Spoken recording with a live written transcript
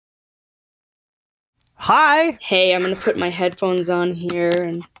Hi! Hey, I'm gonna put my headphones on here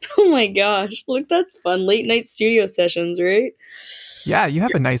and oh my gosh, look, that's fun. Late night studio sessions, right? Yeah, you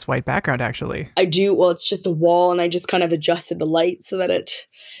have a nice white background, actually. I do. Well, it's just a wall, and I just kind of adjusted the light so that it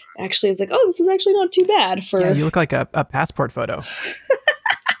actually is like, oh, this is actually not too bad Yeah, for you look like a passport photo.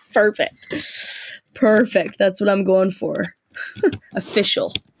 perfect. Perfect. That's what I'm going for.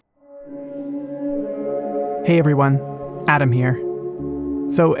 Official. Hey everyone, Adam here.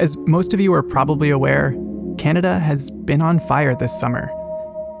 So, as most of you are probably aware, Canada has been on fire this summer.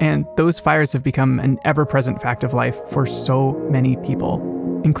 And those fires have become an ever present fact of life for so many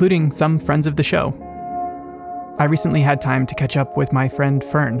people, including some friends of the show. I recently had time to catch up with my friend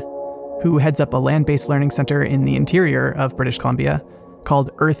Fern, who heads up a land-based learning center in the interior of British Columbia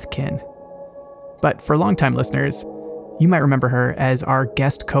called Earthkin. But for longtime listeners, you might remember her as our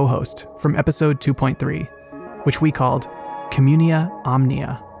guest co-host from episode 2.3, which we called Communia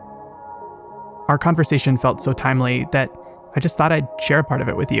Omnia. Our conversation felt so timely that I just thought I'd share a part of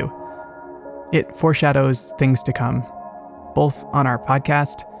it with you. It foreshadows things to come, both on our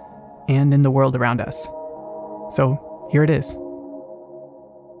podcast and in the world around us. So here it is.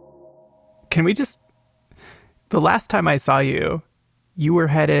 The last time I saw you, you were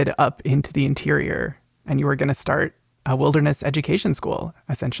headed up into the interior and you were going to start a wilderness education school,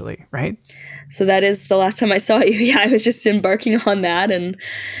 essentially, right? So that is the last time I saw you. Yeah, I was just embarking on that, and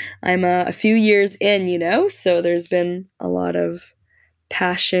I'm a few years in, so there's been a lot of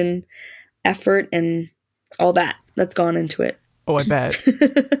passion, effort, and all that's gone into it. Oh, I bet.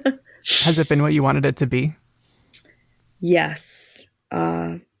 Has it been what you wanted it to be? Yes.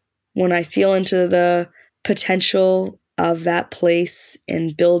 When I feel into the potential of that place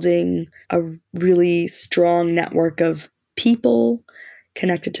and building a really strong network of people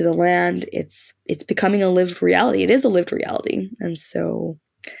connected to the land, it's becoming a lived reality. It is a lived reality. And so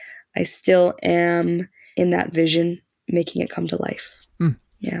I still am in that vision, making it come to life.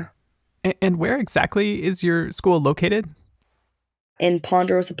 Yeah. And where exactly is your school located? In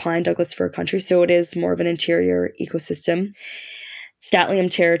Ponderosa Pine, Douglas Fir Country. So it is more of an interior ecosystem. Statlium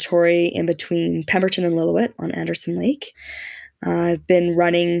territory in between Pemberton and Lillooet on Anderson Lake. I've been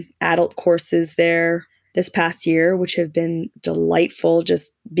running adult courses there this past year, which have been delightful,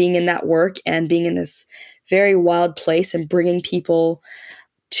 just being in that work and being in this very wild place and bringing people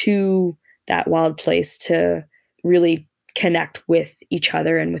to that wild place to really connect with each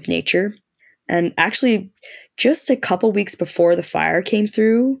other and with nature. And actually, just a couple weeks before the fire came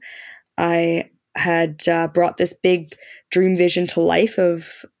through, I had brought this big dream vision to life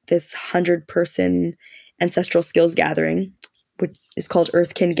of this 100-person ancestral skills gathering, which is called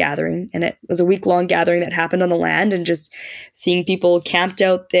Earthkin Gathering. And it was a week-long gathering that happened on the land, and just seeing people camped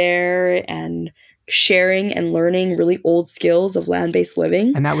out there and sharing and learning really old skills of land-based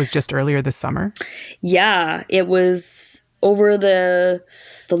living. And that was just earlier this summer? Yeah, it was over the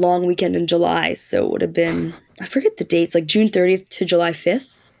long weekend in July. So it would have been, I forget the dates, like June 30th to July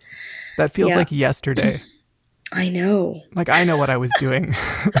 5th. That feels like yesterday. I know. Like I know what I was doing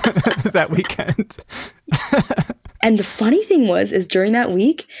that weekend. And the funny thing is during that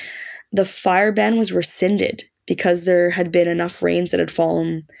week, the fire ban was rescinded because there had been enough rains that had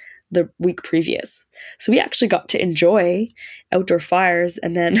fallen the week previous. So we actually got to enjoy outdoor fires.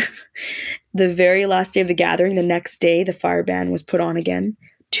 And then the very last day of the gathering, the next day, the fire ban was put on again.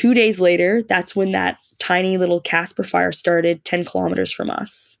 2 days later, that's when that tiny little Casper fire started 10 kilometers from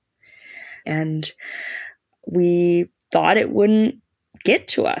us. And we thought it wouldn't get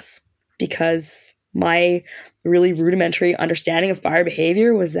to us because my really rudimentary understanding of fire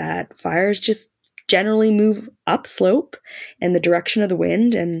behavior was that fires just generally move upslope in the direction of the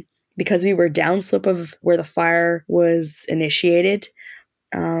wind. And because we were downslope of where the fire was initiated,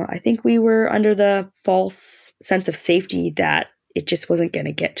 I think we were under the false sense of safety that it just wasn't going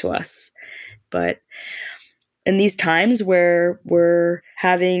to get to us. But in these times where we're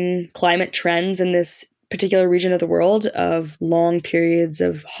having climate trends in this particular region of the world of long periods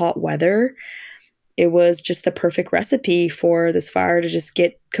of hot weather, it was just the perfect recipe for this fire to just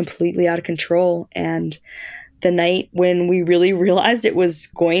get completely out of control. And the night when we really realized it was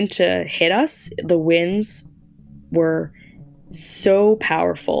going to hit us, the winds were so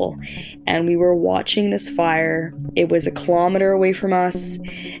powerful, and we were watching this fire. It was a kilometer away from us.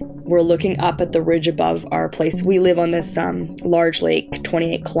 We're looking up at the ridge above our place. We live on this large lake,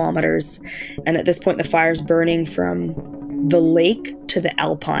 28 kilometers, and at this point the fire's burning from the lake to the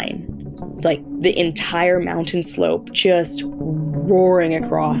alpine, like the entire mountain slope, just roaring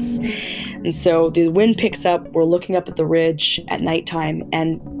across. And so the wind picks up. We're looking up at the ridge at nighttime,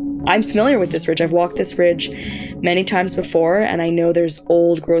 and I'm familiar with this ridge. I've walked this ridge many times before, and I know there's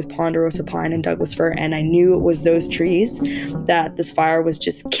old growth ponderosa pine and Douglas fir, and I knew it was those trees that this fire was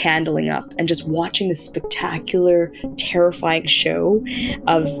just candling up. And just watching this spectacular, terrifying show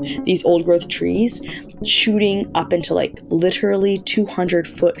of these old growth trees shooting up into like literally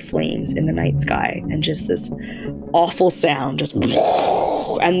 200-foot flames in the night sky, and just this awful sound, just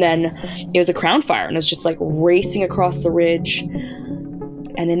and then it was a crown fire, and it was just like racing across the ridge.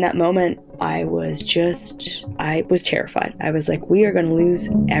 And in that moment, I was terrified. I was like, we are going to lose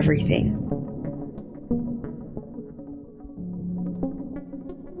everything.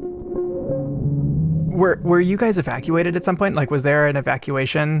 Were you guys evacuated at some point? Like, was there an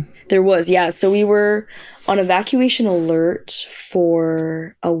evacuation? There was, yeah. So we were on evacuation alert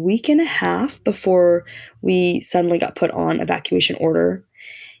for a week and a half before we suddenly got put on evacuation order.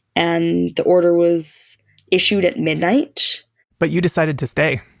 And the order was issued at midnight. But you decided to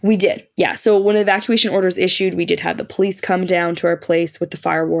stay. We did, yeah. So when the evacuation order was issued, we did have the police come down to our place with the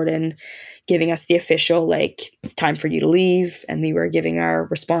fire warden, giving us the official, like, it's time for you to leave. And we were giving our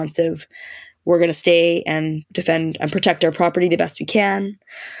responsive, we're going to stay and defend and protect our property the best we can.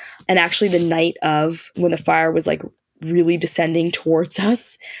 And actually the night of when the fire was like really descending towards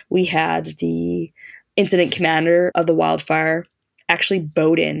us, we had the incident commander of the wildfire actually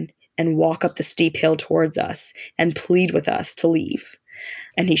boat in and walk up the steep hill towards us and plead with us to leave.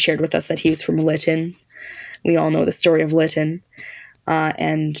 And he shared with us that he was from Lytton. We all know the story of Lytton.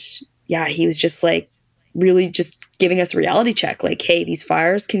 And yeah, he was just like really just giving us a reality check. Like, hey, these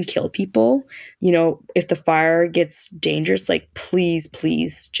fires can kill people. You know, if the fire gets dangerous, like,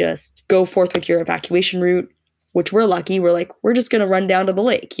 please just go forth with your evacuation route, which we're lucky. We're like, we're just going to run down to the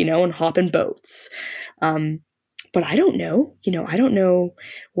lake, you know, and hop in boats. But I don't know, I don't know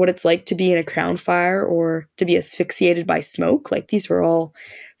what it's like to be in a crown fire or to be asphyxiated by smoke. Like, these were all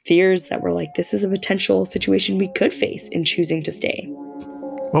fears that were like, this is a potential situation we could face in choosing to stay.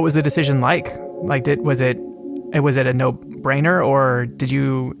 What was the decision like? Like, was it a no-brainer, or did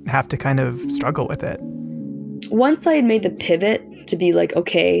you have to kind of struggle with it? Once I had made the pivot to be like,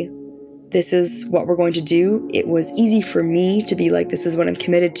 okay, this is what we're going to do, it was easy for me to be like, this is what I'm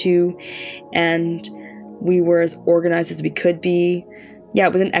committed to. And we were as organized as we could be. Yeah,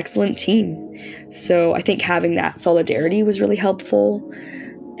 it was an excellent team. So I think having that solidarity was really helpful.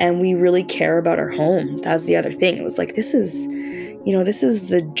 And we really care about our home. That was the other thing. It was like, this is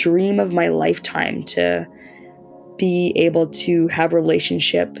the dream of my lifetime, to be able to have a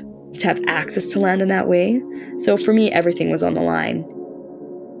relationship, to have access to land in that way. So for me, everything was on the line.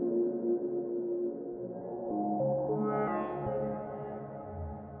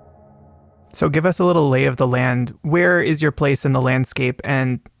 So give us a little lay of the land. Where is your place in the landscape,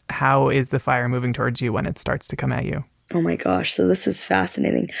 and how is the fire moving towards you when it starts to come at you? Oh my gosh, so this is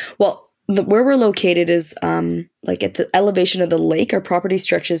fascinating. Well, where we're located is like at the elevation of the lake. Our property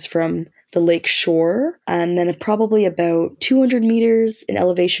stretches from the lake shore, and then probably about 200 meters in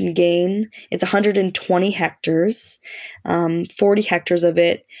elevation gain. It's 120 hectares. 40 hectares of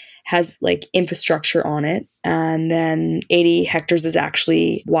it has like infrastructure on it, and then 80 hectares is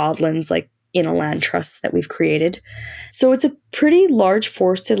actually wildlands, like in a land trust that we've created. So it's a pretty large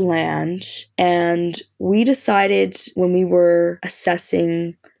forested land, and we decided when we were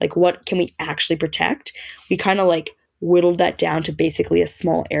assessing like what can we actually protect, we kind of like whittled that down to basically a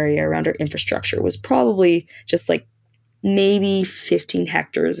small area around our infrastructure. It was probably just like maybe 15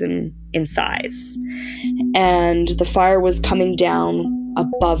 hectares in size. And the fire was coming down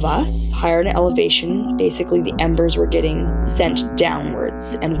above us, higher in elevation. Basically, the embers were getting sent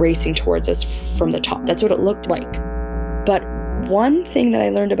downwards and racing towards us from the top. That's what it looked like. But one thing that I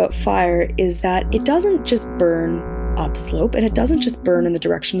learned about fire is that it doesn't just burn upslope, and it doesn't just burn in the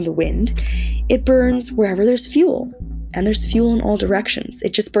direction of the wind. It burns wherever there's fuel. And there's fuel in all directions.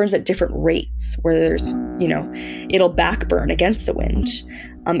 It just burns at different rates, where there's, it'll back burn against the wind.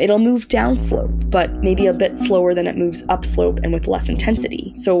 It'll move downslope, but maybe a bit slower than it moves upslope and with less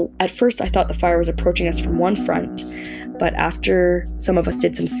intensity. So at first I thought the fire was approaching us from one front, but after some of us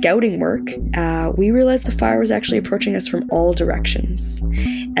did some scouting work, we realized the fire was actually approaching us from all directions.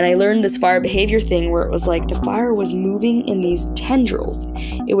 And I learned this fire behavior thing where it was like the fire was moving in these tendrils.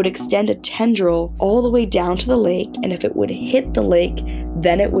 It would extend a tendril all the way down to the lake, and if it would hit the lake,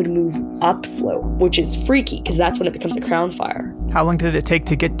 then it would move upslope, which is freaky because that's when it becomes a crown fire. How long did it take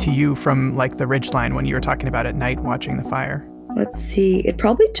to get to you from like the ridgeline when you were talking about at night watching the fire? Let's see, it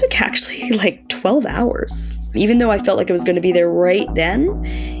probably took actually like 12 hours. Even though I felt like it was going to be there right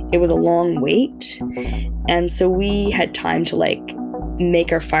then, it was a long wait. And so we had time to like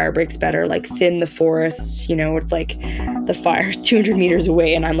make our fire breaks better, like thin the forests. It's like the fire's 200 meters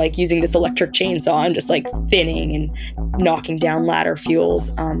away and I'm like using this electric chainsaw and just like thinning and knocking down ladder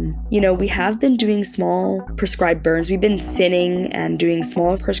fuels. We have been doing small prescribed burns. We've been thinning and doing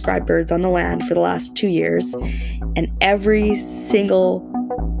small prescribed burns on the land for the last 2 years. And every single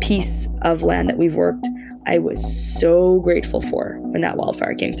piece of land that we've worked, I was so grateful for when that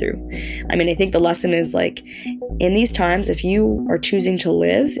wildfire came through. I think the lesson is like, in these times, if you are choosing to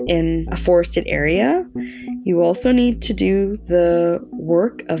live in a forested area, you also need to do the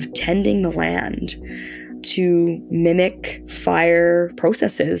work of tending the land to mimic fire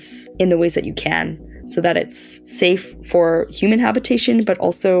processes in the ways that you can, so that it's safe for human habitation, but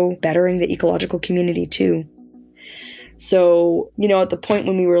also bettering the ecological community too. So, at the point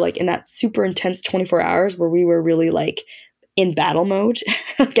when we were like in that super intense 24 hours where we were really like in battle mode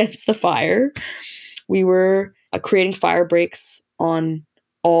against the fire, we were creating fire breaks on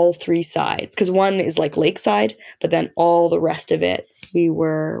all 3 sides. Because one is like lakeside, but then all the rest of it, we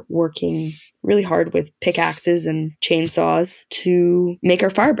were working really hard with pickaxes and chainsaws to make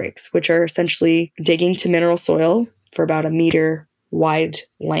our fire breaks, which are essentially digging to mineral soil for about 1 meter wide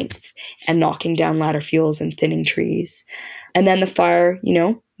length and knocking down ladder fuels and thinning trees. And then the fire,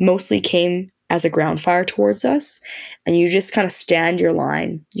 mostly came as a ground fire towards us. And you just kind of stand your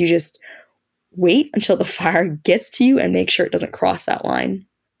line. You just wait until the fire gets to you and make sure it doesn't cross that line.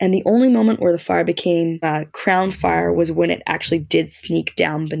 And the only moment where the fire became a crown fire was when it actually did sneak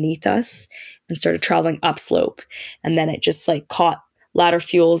down beneath us and started traveling upslope. And then it just like caught ladder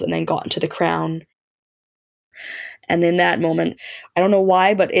fuels and then got into the crown. And in that moment, I don't know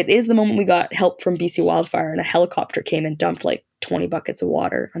why, but it is the moment we got help from BC Wildfire, and a helicopter came and dumped like 20 buckets of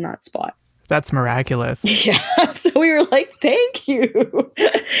water on that spot. That's miraculous. Yeah. So we were like, thank you.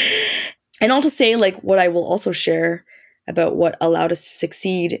 And all to say, like, what I will also share about what allowed us to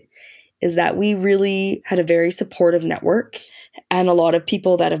succeed is that we really had a very supportive network and a lot of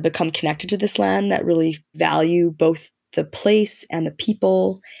people that have become connected to this land that really value both the place and the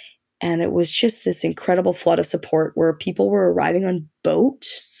people. And it was just this incredible flood of support where people were arriving on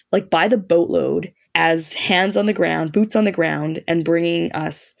boats, like by the boatload, as hands on the ground, boots on the ground, and bringing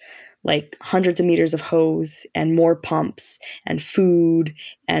us like hundreds of meters of hose and more pumps and food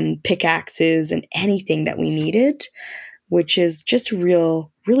and pickaxes and anything that we needed, which is just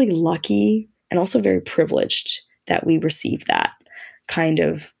really lucky and also very privileged that we received that kind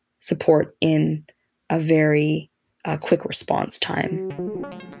of support in a very quick response time.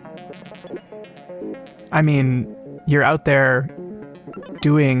 I mean, you're out there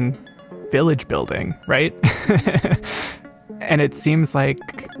doing village building, right? And it seems like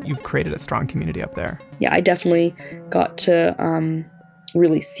you've created a strong community up there. Yeah, I definitely got to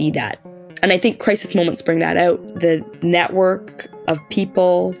really see that. And I think crisis moments bring that out. The network of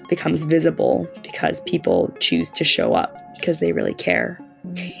people becomes visible because people choose to show up because they really care.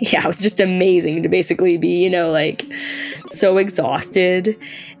 Yeah, it was just amazing to basically be, like so exhausted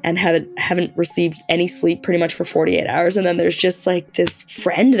and haven't received any sleep pretty much for 48 hours. And then there's just like this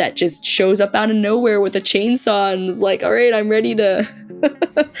friend that just shows up out of nowhere with a chainsaw and is like, all right, I'm ready to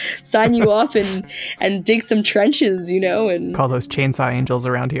sign you off and dig some trenches, and call those chainsaw angels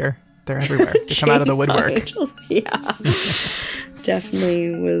around here. They're everywhere. They come out of the woodwork. Angels, yeah.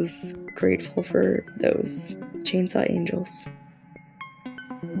 Definitely was grateful for those chainsaw angels.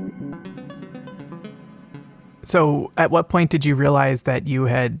 So at what point did you realize that you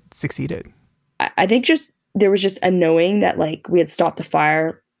had succeeded? I think there was just a knowing that like we had stopped the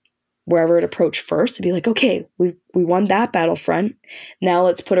fire wherever it approached first, to be like, okay, we won that battlefront. Now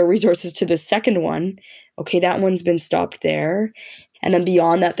let's put our resources to the second one. Okay, that one's been stopped there. And then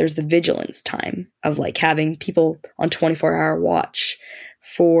beyond that, there's the vigilance time of like having people on 24-hour watch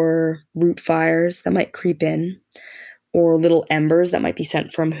for root fires that might creep in or little embers that might be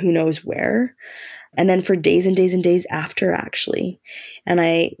sent from who knows where. And then for days and days and days after, actually. And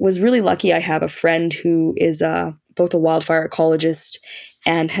I was really lucky. I have a friend who is both a wildfire ecologist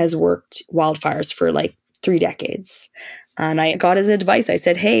and has worked wildfires for like 3 decades. And I got his advice. I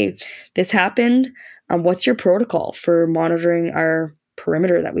said, hey, this happened. What's your protocol for monitoring our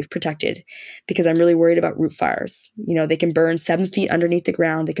perimeter that we've protected? Because I'm really worried about root fires. They can burn 7 feet underneath the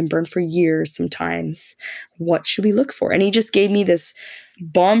ground. They can burn for years sometimes. What should we look for? And he just gave me this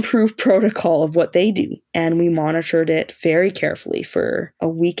bomb-proof protocol of what they do. And we monitored it very carefully for a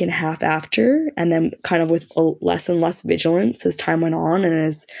week and a half after, and then kind of with less and less vigilance as time went on and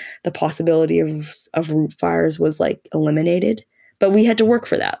as the possibility of root fires was like eliminated. But we had to work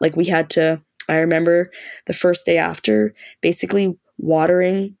for that. Like I remember the first day after basically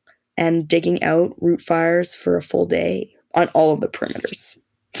watering and digging out root fires for a full day on all of the perimeters.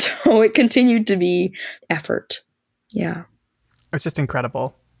 So it continued to be effort. Yeah. It's just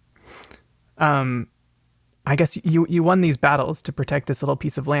incredible. I guess you won these battles to protect this little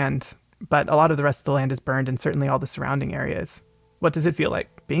piece of land, but a lot of the rest of the land is burned, and certainly all the surrounding areas. What does it feel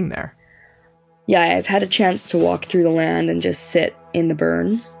like being there? Yeah, I've had a chance to walk through the land and just sit in the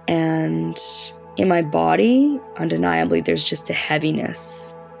burn. And in my body, undeniably, there's just a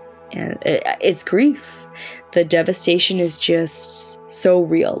heaviness. And it's grief. The devastation is just so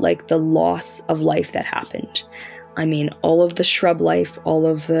real, like the loss of life that happened. I mean, all of the shrub life, all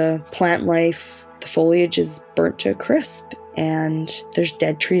of the plant life, the foliage is burnt to a crisp. And there's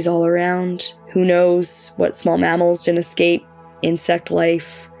dead trees all around. Who knows what small mammals didn't escape, insect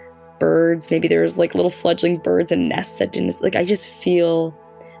life, birds. Maybe there's like little fledgling birds and nests that didn't, like, I just feel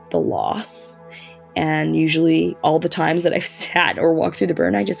the loss. And usually all the times that I've sat or walked through the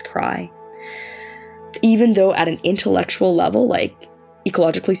burn, I just cry. Even though at an intellectual level, like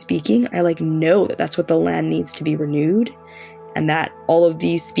ecologically speaking, I like know that that's what the land needs to be renewed, and that all of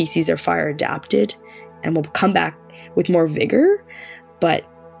these species are fire adapted and will come back with more vigor. But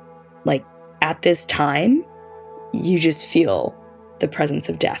like at this time, you just feel the presence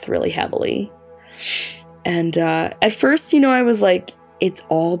of death really heavily. And at first, I was like, it's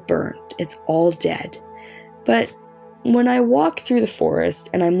all burnt, it's all dead. But when I walk through the forest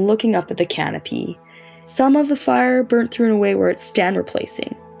and I'm looking up at the canopy, some of the fire burnt through in a way where it's stand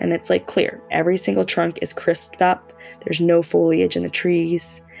replacing. And it's like clear. Every single trunk is crisped up. There's no foliage in the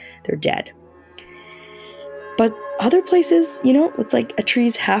trees. They're dead. But other places, it's like a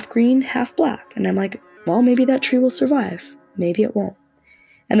tree's half green, half black. And I'm like, well, maybe that tree will survive. Maybe it won't.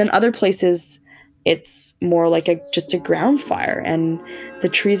 And then other places, it's more like just a ground fire. And the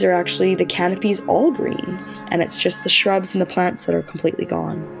trees are actually, the canopy's all green. And it's just the shrubs and the plants that are completely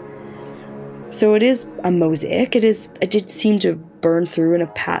gone. So it is a mosaic. It did seem to burn through in a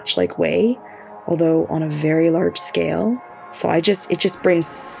patch-like way, although on a very large scale. So it just brings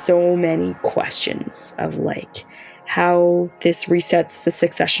so many questions of like how this resets the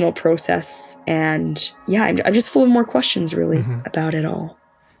successional process. And yeah, I'm just full of more questions really about it all.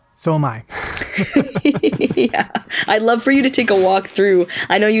 So am I. Yeah. I'd love for you to take a walk through.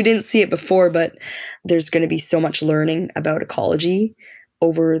 I know you didn't see it before, but there's going to be so much learning about ecology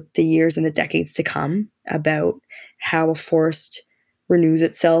over the years and the decades to come about how a forest renews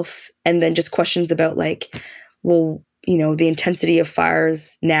itself. And then just questions about like, well, the intensity of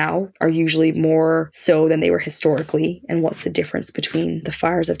fires now are usually more so than they were historically. And what's the difference between the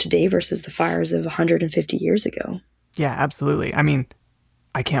fires of today versus the fires of 150 years ago? Yeah, absolutely. I mean,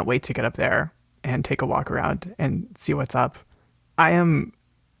 I can't wait to get up there and take a walk around and see what's up. I am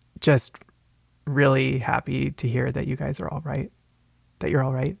just really happy to hear that you guys are all right, that you're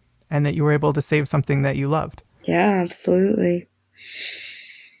all right, and that you were able to save something that you loved. Yeah, absolutely.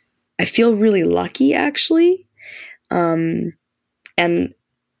 I feel really lucky, actually. And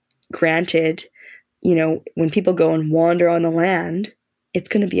granted, when people go and wander on the land, it's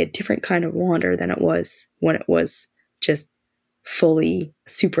going to be a different kind of wander than it was when it was just fully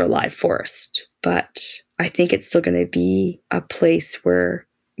super alive forest. But I think it's still going to be a place where,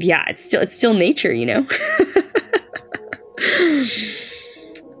 yeah, it's still nature,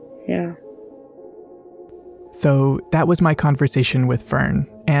 Yeah. So that was my conversation with Fern,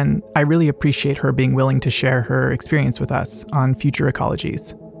 and I really appreciate her being willing to share her experience with us on Future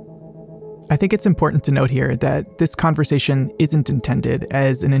Ecologies. I think it's important to note here that this conversation isn't intended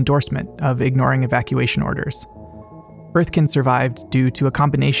as an endorsement of ignoring evacuation orders. Earthkin survived due to a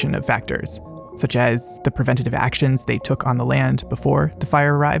combination of factors, such as the preventative actions they took on the land before the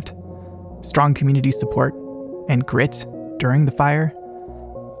fire arrived, strong community support, and grit during the fire,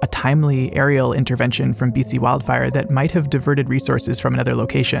 a timely aerial intervention from BC Wildfire that might have diverted resources from another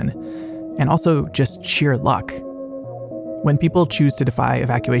location, and also just sheer luck. When people choose to defy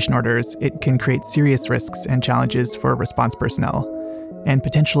evacuation orders, it can create serious risks and challenges for response personnel, and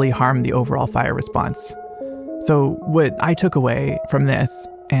potentially harm the overall fire response. So what I took away from this,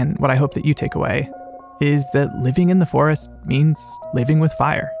 and what I hope that you take away, is that living in the forest means living with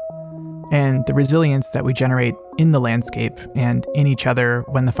fire. And the resilience that we generate in the landscape and in each other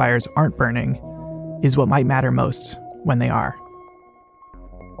when the fires aren't burning is what might matter most when they are.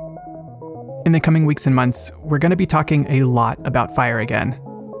 In the coming weeks and months, we're going to be talking a lot about fire again.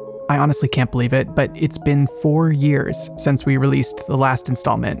 I honestly can't believe it, but it's been 4 years since we released the last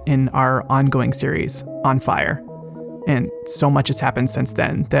installment in our ongoing series on fire. And so much has happened since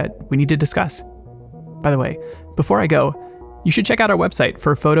then that we need to discuss. By the way, before I go, you should check out our website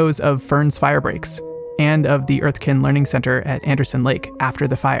for photos of Fern's fire breaks and of the Earthkin Learning Center at Anderson Lake after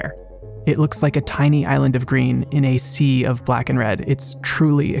the fire. It looks like a tiny island of green in a sea of black and red. It's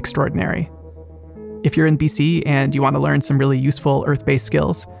truly extraordinary. If you're in BC and you want to learn some really useful Earth-based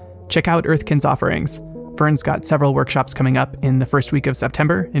skills, check out Earthkin's offerings. Fern's got several workshops coming up in the first week of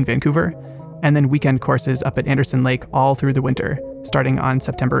September in Vancouver, and then weekend courses up at Anderson Lake all through the winter, starting on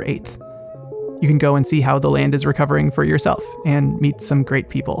September 8th. You can go and see how the land is recovering for yourself and meet some great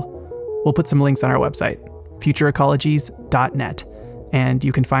people. We'll put some links on our website, futureecologies.net, and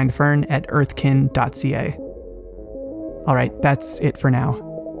you can find Fern at earthkin.ca. All right, that's it for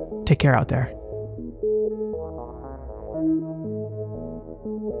now. Take care out there.